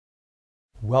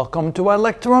Welcome to our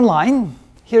lecture online.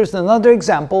 Here's another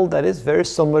example that is very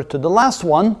similar to the last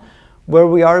one, where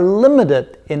we are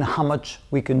limited in how much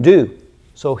we can do.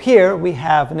 So here we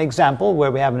have an example where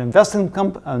we have an investment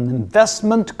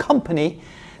company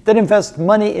that invests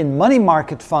money in money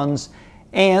market funds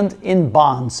and in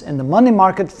bonds. In the money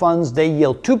market funds, they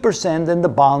yield 2% and the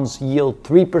bonds yield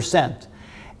 3%.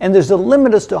 And there's a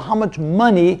limit as to how much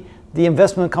money the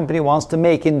investment company wants to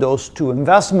make in those two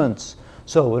investments.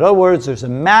 So in other words, there's a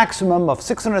maximum of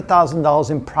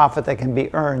 $600,000 in profit that can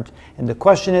be earned. And the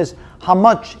question is, how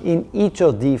much in each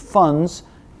of the funds,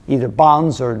 either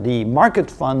bonds or the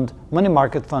market fund, money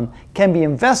market fund, can be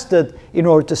invested in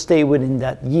order to stay within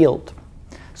that yield.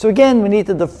 So again, we need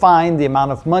to define the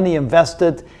amount of money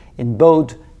invested in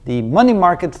both the money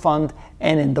market fund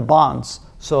and in the bonds.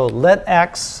 So let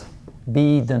X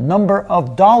be the number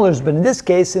of dollars, but in this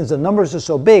case, since the numbers are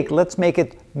so big, let's make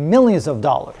it millions of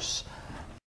dollars.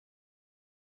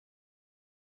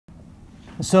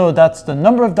 So that's the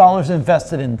number of dollars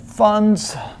invested in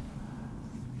funds,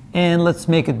 and let's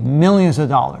make it millions of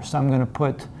dollars. So I'm going to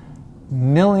put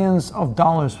millions of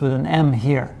dollars with an M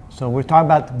here. So we're talking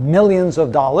about millions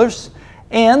of dollars,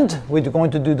 and we're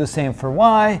going to do the same for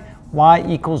Y. Y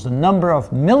equals the number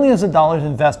of millions of dollars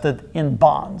invested in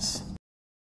bonds.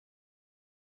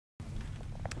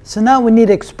 So now we need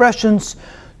expressions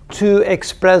to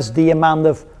express the amount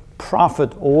of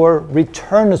profit or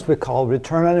return, as we call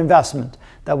return on investment,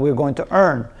 that we're going to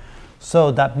earn.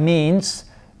 So that means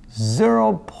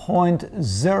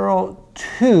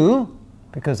 0.02,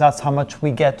 because that's how much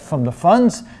we get from the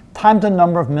funds, times the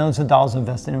number of millions of dollars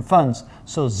invested in funds.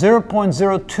 So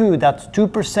 0.02, that's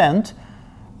 2%,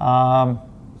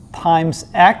 times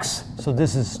X, so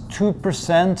this is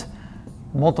 2%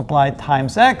 multiplied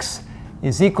times X,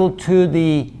 is equal to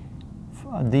the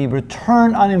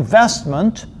return on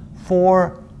investment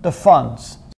for the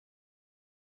funds.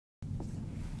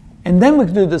 And then we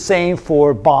can do the same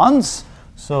for bonds.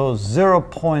 So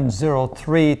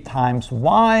 0.03 times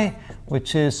Y,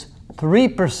 which is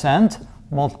 3%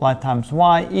 multiplied times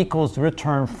Y, equals the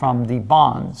return from the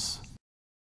bonds.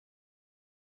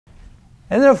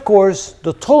 And then, of course,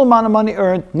 the total amount of money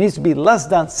earned needs to be less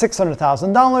than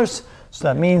 $600,000. So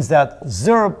that means that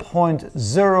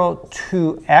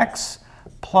 0.02x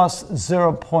plus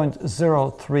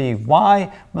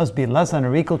 0.03y must be less than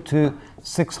or equal to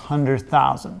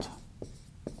 600,000.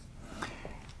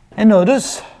 And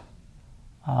notice,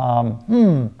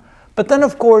 but then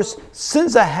of course,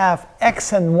 since I have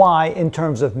x and y in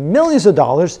terms of millions of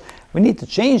dollars, we need to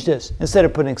change this. Instead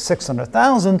of putting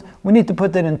 600,000, we need to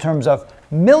put it in terms of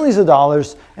millions of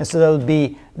dollars, and so that would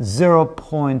be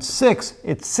 0.6.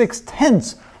 It's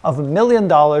 6/10 of $1 million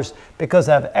because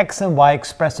I have x and y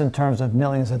expressed in terms of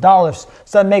millions of dollars.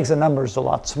 So that makes the numbers a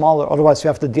lot smaller. Otherwise, you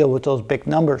have to deal with those big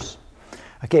numbers.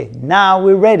 Okay, now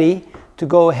we're ready to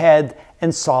go ahead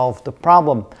and solve the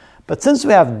problem. But since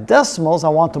we have decimals, I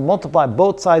want to multiply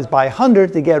both sides by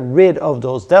 100 to get rid of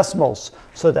those decimals.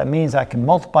 So that means I can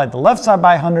multiply the left side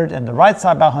by 100 and the right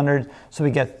side by 100. So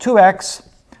we get 2x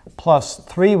plus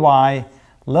 3y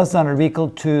less than or equal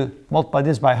to, multiply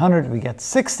this by 100, we get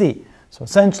 60. So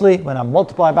essentially, when I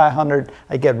multiply by 100,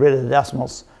 I get rid of the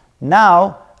decimals.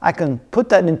 Now, I can put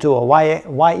that into a y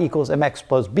equals mx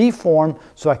plus b form,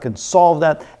 so I can solve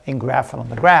that and graph it on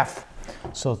the graph.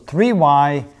 So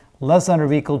 3y less than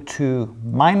or equal to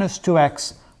minus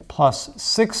 2x plus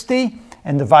 60,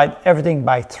 and divide everything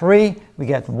by 3. We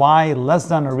get y less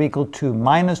than or equal to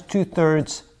minus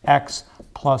 2/3 x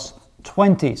plus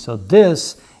 20. So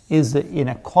this is the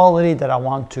inequality that I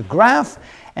want to graph.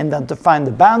 And then to find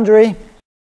the boundary,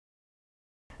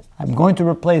 I'm going to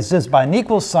replace this by an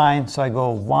equal sign. So I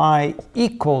go y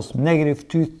equals negative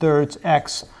 2/3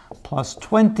 x plus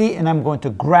 20, and I'm going to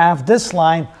graph this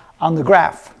line on the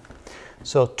graph.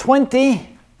 So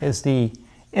 20 is the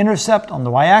intercept on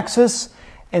the y-axis,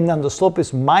 and then the slope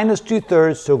is minus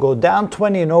 2/3, so go down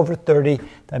 20 and over 30.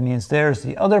 That means there's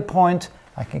the other point.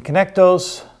 I can connect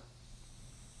those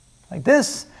like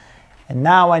this. And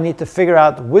now I need to figure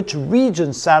out which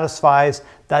region satisfies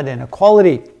that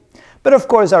inequality. But of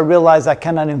course, I realize I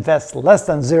cannot invest less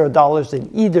than $0 in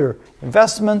either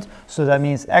investment. So that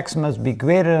means x must be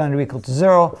greater than or equal to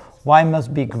 0. Y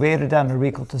must be greater than or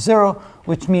equal to 0,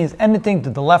 which means anything to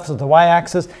the left of the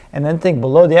y-axis and anything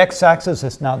below the x-axis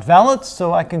is not valid.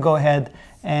 So I can go ahead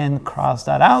and cross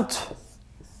that out.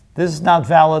 This is not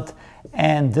valid,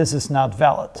 and this is not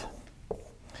valid.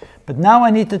 But now I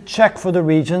need to check for the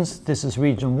regions. This is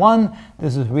region 1,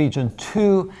 this is region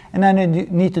 2, and I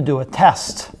need to do a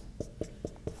test.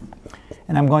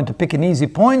 And I'm going to pick an easy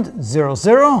point, 0,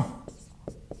 0.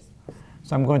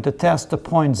 So I'm going to test the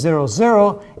point 0,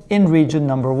 0 in region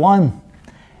number 1.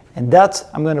 And that's,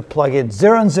 I'm going to plug in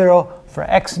 0 and 0 for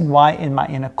x and y in my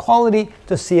inequality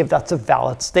to see if that's a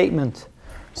valid statement.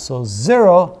 So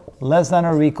 0 less than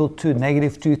or equal to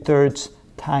negative 2/3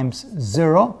 times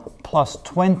 0 plus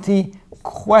 20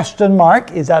 question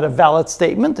mark. Is that a valid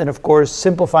statement? And of course,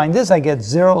 simplifying this, I get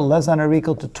 0 less than or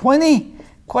equal to 20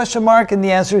 question mark. And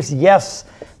the answer is yes,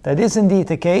 that is indeed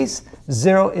the case.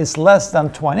 0 is less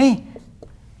than 20.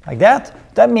 Like that.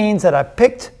 That means that I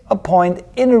picked a point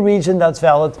in a region that's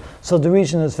valid. So the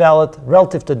region is valid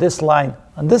relative to this line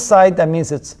on this side. That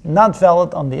means it's not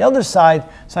valid on the other side.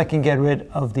 So I can get rid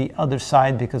of the other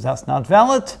side because that's not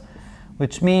valid,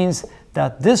 which means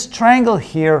that this triangle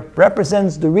here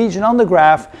represents the region on the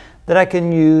graph that I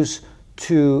can use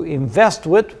to invest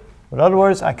with. In other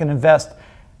words, I can invest,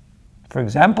 for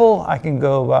example, I can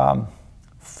go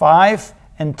 5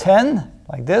 and 10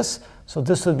 like this. So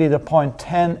this would be the point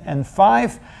 10 and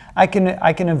 5. I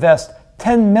can invest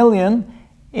 10 million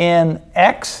in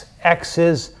X. X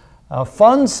is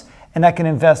funds. And I can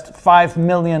invest 5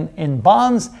 million in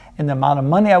bonds. And the amount of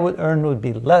money I would earn would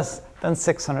be less than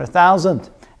 600,000.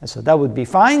 And so that would be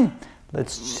fine.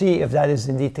 Let's see if that is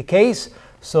indeed the case.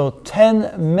 So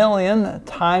 10 million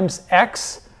times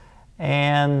X.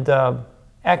 And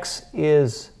X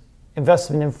is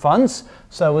investment in funds.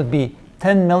 So it would be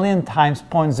 10 million times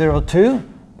 0.02,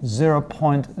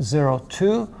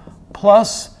 0.02,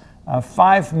 plus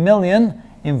 5 million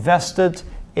invested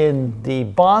in the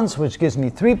bonds, which gives me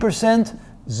 3%,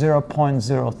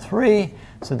 0.03.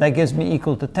 So that gives me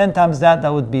equal to 10 times that.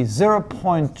 That would be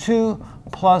 0.2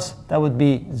 plus that would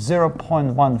be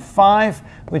 0.15,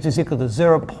 which is equal to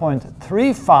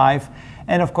 0.35.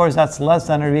 And of course, that's less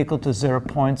than or equal to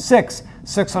 0.6.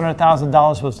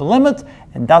 $600,000 was the limit,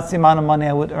 and that's the amount of money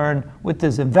I would earn with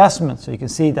this investment. So you can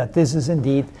see that this is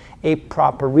indeed a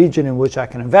proper region in which I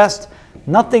can invest.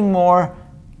 Nothing more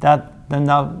than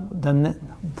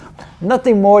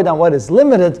what is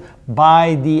limited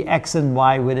by the x and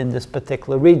y within this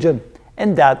particular region.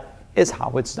 And that is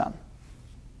how it's done.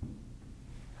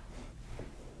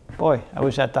 Boy, I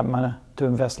wish I had that money to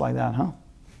invest like that, huh?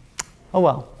 Oh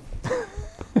well.